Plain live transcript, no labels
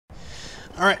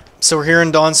Alright, so we're here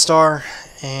in Dawnstar,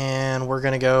 and we're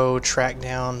gonna go track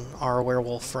down our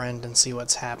werewolf friend and see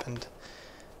what's happened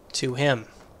to him.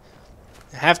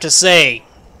 I have to say,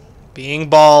 being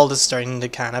bald is starting to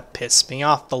kind of piss me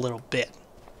off a little bit.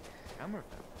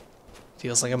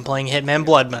 Feels like I'm playing Hitman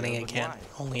Blood Money again,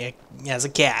 only as a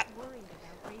cat.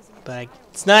 But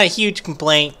it's not a huge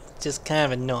complaint, just kind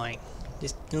of annoying.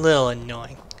 Just a little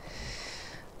annoying.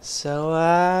 So,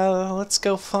 let's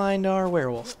go find our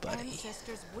werewolf buddy.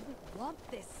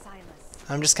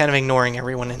 I'm just kind of ignoring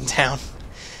everyone in town.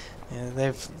 Yeah,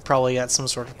 they've probably got some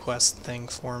sort of quest thing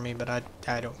for me, but I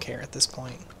don't care at this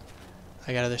point.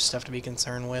 I got other stuff to be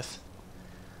concerned with.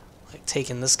 Like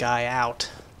taking this guy out.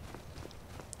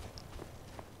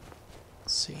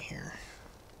 Let's see here.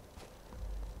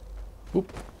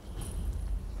 Oop.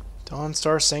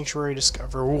 Dawnstar Sanctuary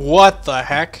discover. What the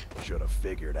heck? Should have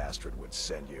figured Astrid would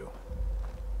send you.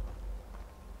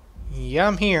 Yeah,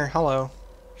 I'm here. Hello.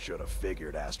 Should have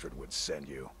figured Astrid would send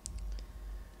you.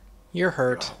 You're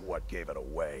hurt. What gave it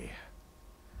away?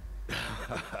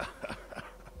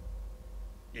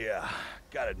 Yeah,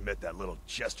 gotta admit that little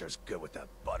Chester's good with that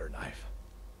butter knife.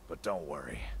 But don't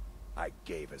worry, I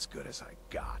gave as good as I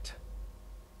got.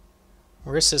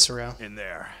 Where's Cicero? In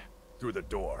there, through the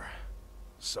door.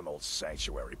 Some old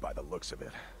sanctuary by the looks of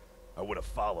it. I would have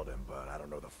followed him, but I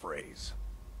don't know the phrase.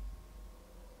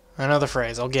 I know the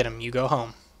phrase. I'll get him. You go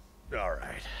home.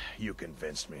 Alright, you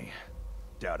convinced me.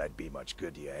 Doubt I'd be much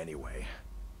good to you anyway.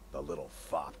 The little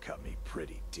fop cut me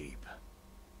pretty deep.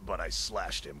 But I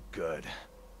slashed him good.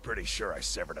 Pretty sure I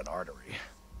severed an artery.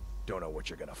 Don't know what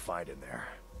you're gonna find in there.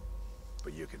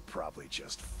 But you can probably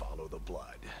just follow the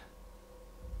blood.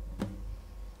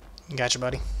 Gotcha,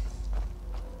 buddy.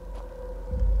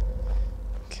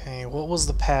 Okay, what was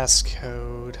the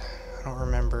passcode? I don't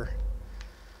remember.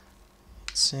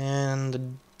 It's in the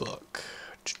book.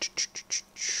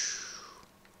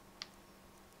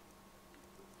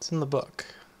 It's in the book.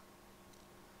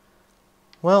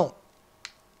 Well,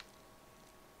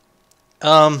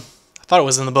 I thought it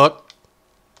was in the book.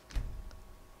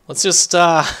 Let's just,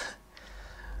 I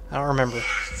don't remember.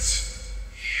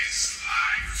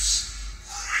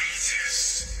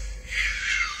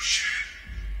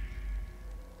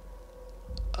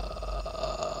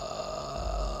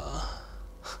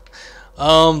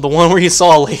 The one where you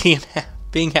saw a lady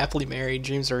being happily married,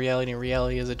 dreams are reality, and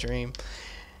reality is a dream.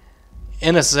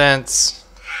 In a sense.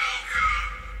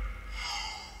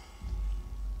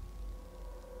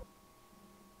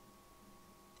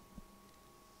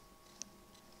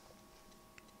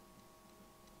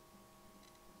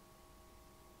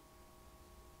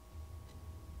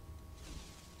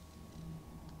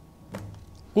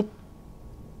 Whoop.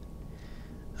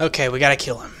 Okay, we gotta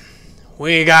kill him.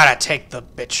 We gotta take the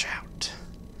bitch out.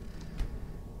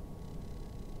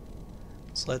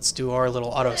 So let's do our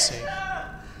little autosave.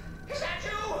 Is that you?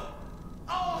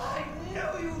 Oh, I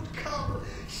knew you'd come.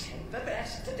 Send the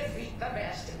best to defeat the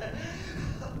best.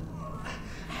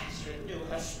 Astrid knew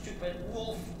her stupid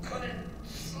wolf couldn't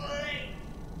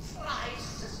slice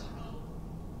Cicero.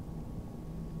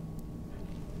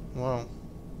 Whoa.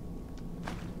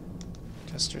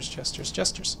 Gestures, gestures,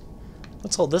 gestures.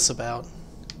 What's all this about?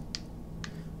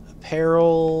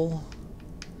 Apparel.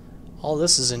 All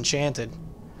this is enchanted.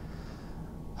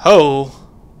 Ho!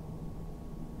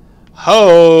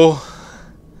 Ho!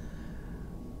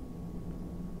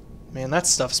 Man, that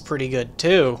stuff's pretty good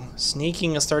too.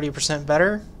 Sneaking is 30%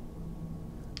 better.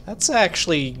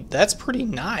 That's pretty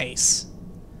nice.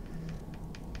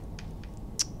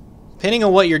 Depending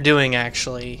on what you're doing,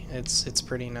 actually, it's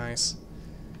pretty nice.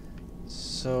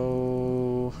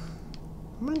 So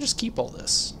I'm gonna just keep all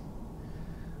this.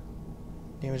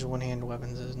 Damage of one-handed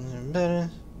weapons isn't better.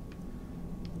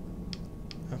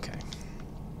 Okay.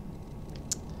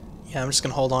 Yeah, I'm just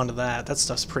gonna hold on to that. That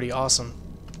stuff's pretty awesome.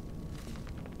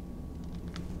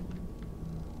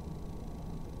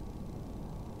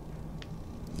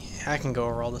 Yeah, I can go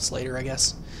over all this later, I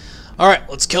guess. Alright,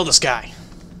 let's kill this guy.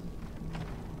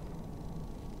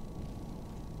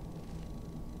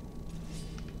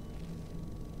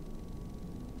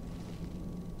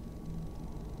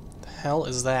 The hell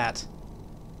is that?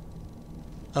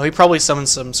 Oh, he probably summoned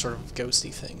some sort of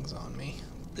ghosty things on me.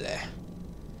 Blech.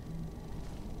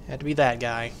 Had to be that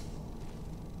guy.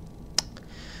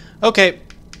 Okay.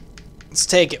 Let's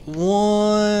take it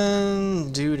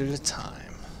one dude at a time.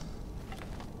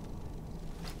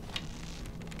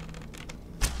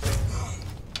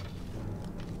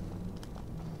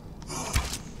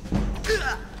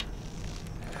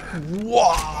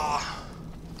 Wah!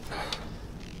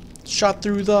 Shot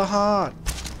through the heart.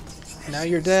 Now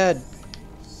you're dead.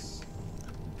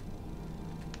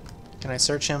 Can I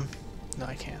search him? No,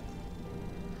 I can't.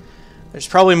 There's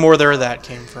probably more there that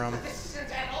came from. This isn't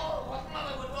at all what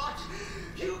Mother would want.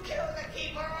 You kill the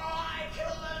keeper or I kill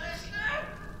the listener.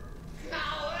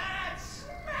 Now that's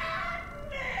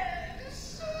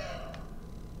madness.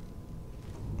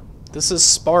 This is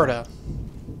Sparta.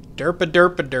 Derpa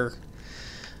derpa der.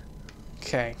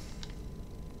 Okay.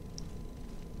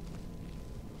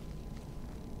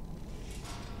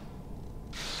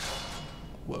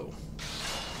 Whoa.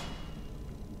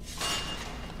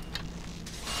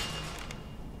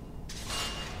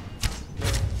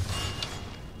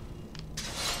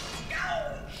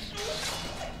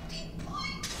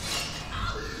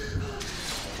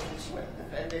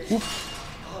 Whoop.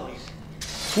 Always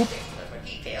Whoop. stickler for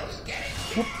details. Get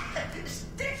it?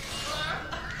 Stickler.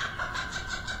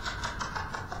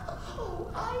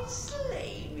 Oh, I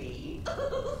slay me.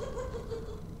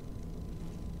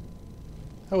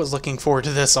 I was looking forward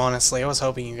to this, honestly. I was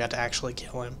hoping you got to actually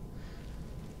kill him.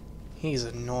 He's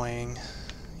annoying.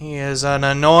 He is an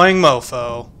annoying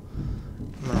mofo.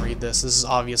 I'm gonna read this. This is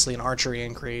obviously an archery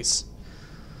increase.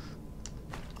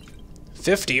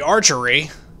 50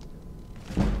 archery?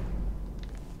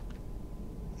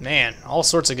 Man, all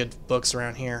sorts of good books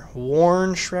around here.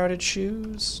 Worn shrouded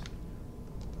shoes.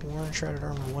 Worn shrouded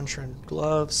armor, one shrouded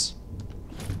gloves.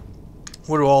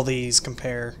 What do all these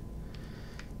compare?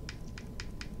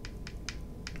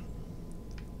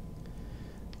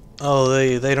 Oh,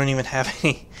 they don't even have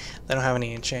any. They don't have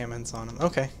any enchantments on them.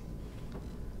 Okay.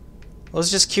 I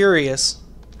was just curious.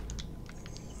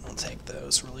 I'll take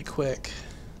those really quick.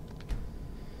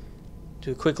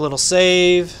 Do a quick little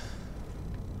save.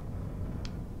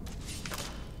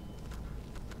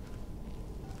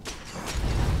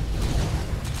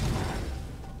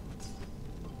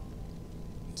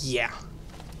 Yeah.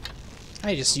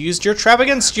 I just used your trap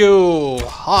against you.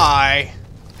 Hi.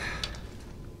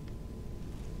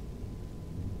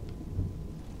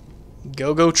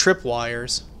 Go-go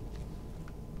tripwires.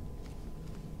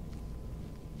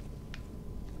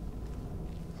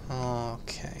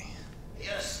 Okay.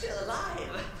 You're still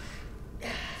alive.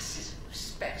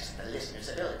 Respects the listener's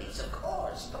abilities, of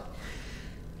course, but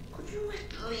could you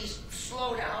at least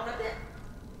slow down a bit?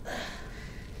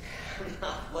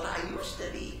 Not what I used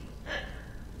to be.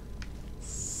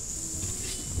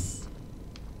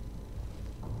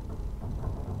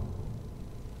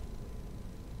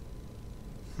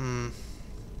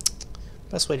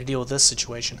 Best way to deal with this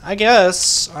situation. I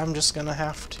guess I'm just gonna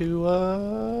have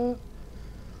to,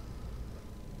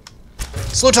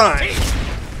 slow time!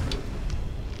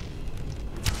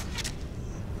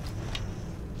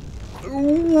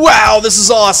 Wow, this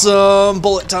is awesome!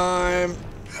 Bullet time!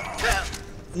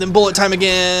 And then bullet time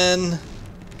again!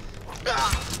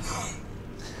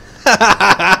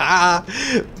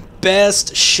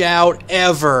 Best shout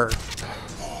ever!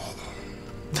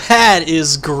 That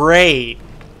is great!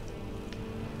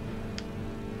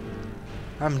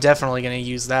 I'm definitely going to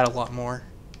use that a lot more.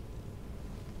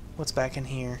 What's back in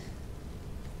here?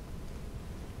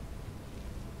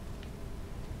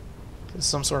 Is this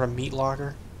some sort of meat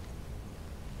locker?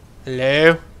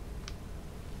 Hello?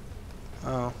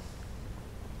 Oh.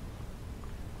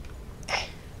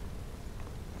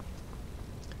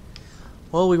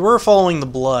 Well, we were following the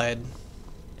blood,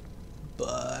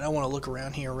 but I want to look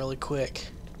around here really quick.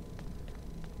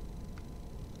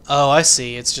 Oh, I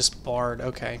see. It's just barred.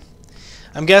 Okay.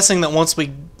 I'm guessing that once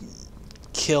we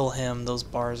kill him, those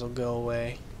bars will go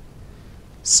away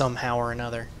somehow or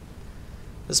another.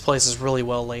 This place is really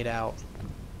well laid out.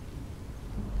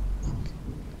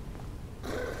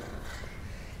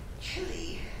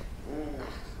 Chili.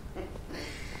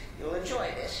 You'll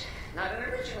enjoy this. Not an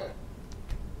original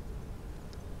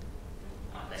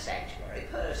on the Sanctuary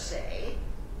per se.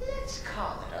 Let's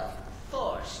call it a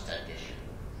forced edition.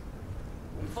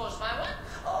 Forced by what?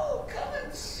 Oh, come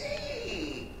and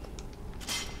see.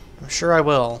 I'm sure I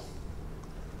will.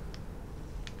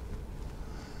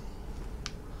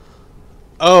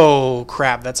 Oh,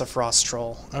 crap. That's a frost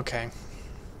troll. Okay.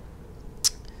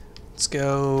 Let's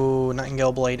go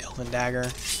Nightingale Blade, Elven Dagger.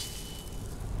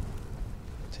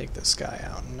 Take this guy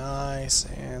out nice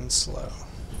and slow.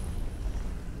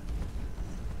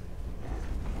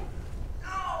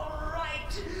 All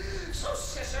right. So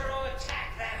Cicero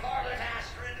attacked that harlot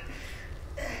Astrid.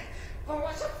 But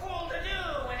what's a fool to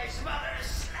do when his mother is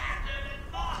slandered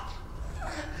and mocked?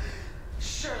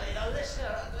 Surely the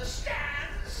listener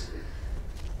understands.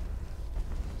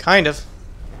 Kind of.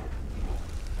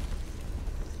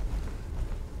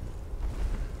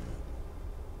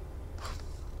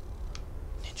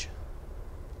 Ninja.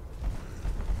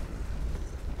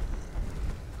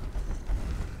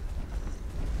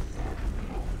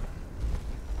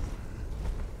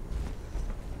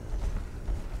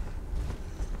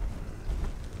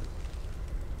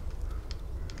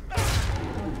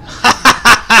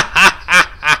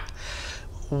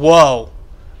 Whoa.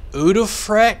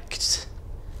 Udafrekt?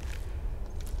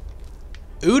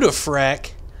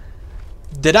 Udafrek?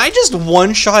 Did I just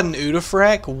one-shot an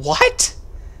Udafrek? What?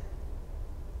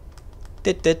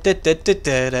 Okay,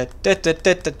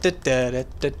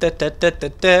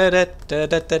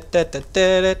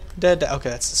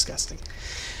 that's disgusting.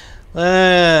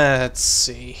 Let's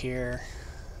see here.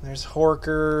 There's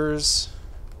Horkers.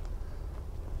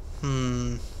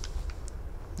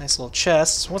 Nice little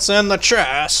chests. What's in the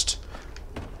chest?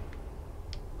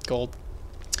 Gold.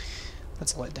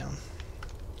 That's a letdown.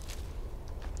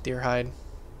 Deer hide.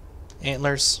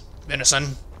 Antlers.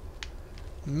 Venison.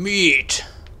 Meat.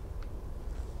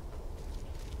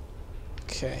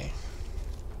 Okay.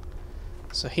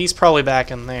 So he's probably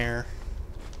back in there.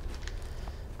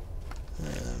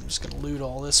 I'm just gonna loot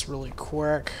all this really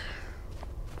quick.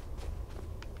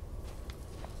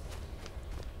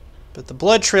 But the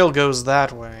blood trail goes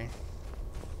that way.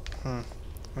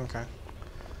 Okay.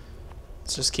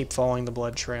 Let's just keep following the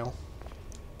blood trail.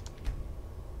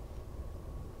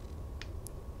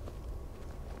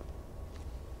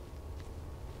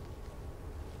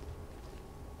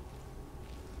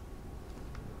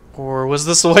 Or was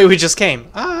this the way we just came?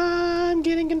 I'm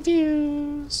getting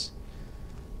confused.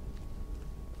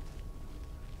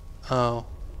 Oh.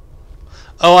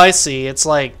 Oh, I see. It's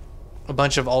like a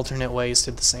bunch of alternate ways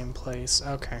to the same place.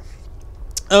 Okay.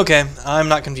 Okay, I'm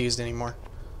not confused anymore.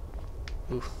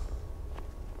 Ooh.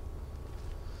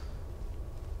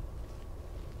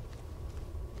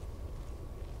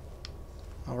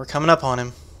 Well, we're coming up on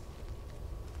him.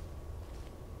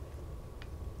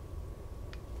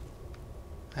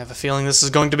 I have a feeling this is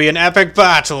going to be an epic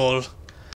battle.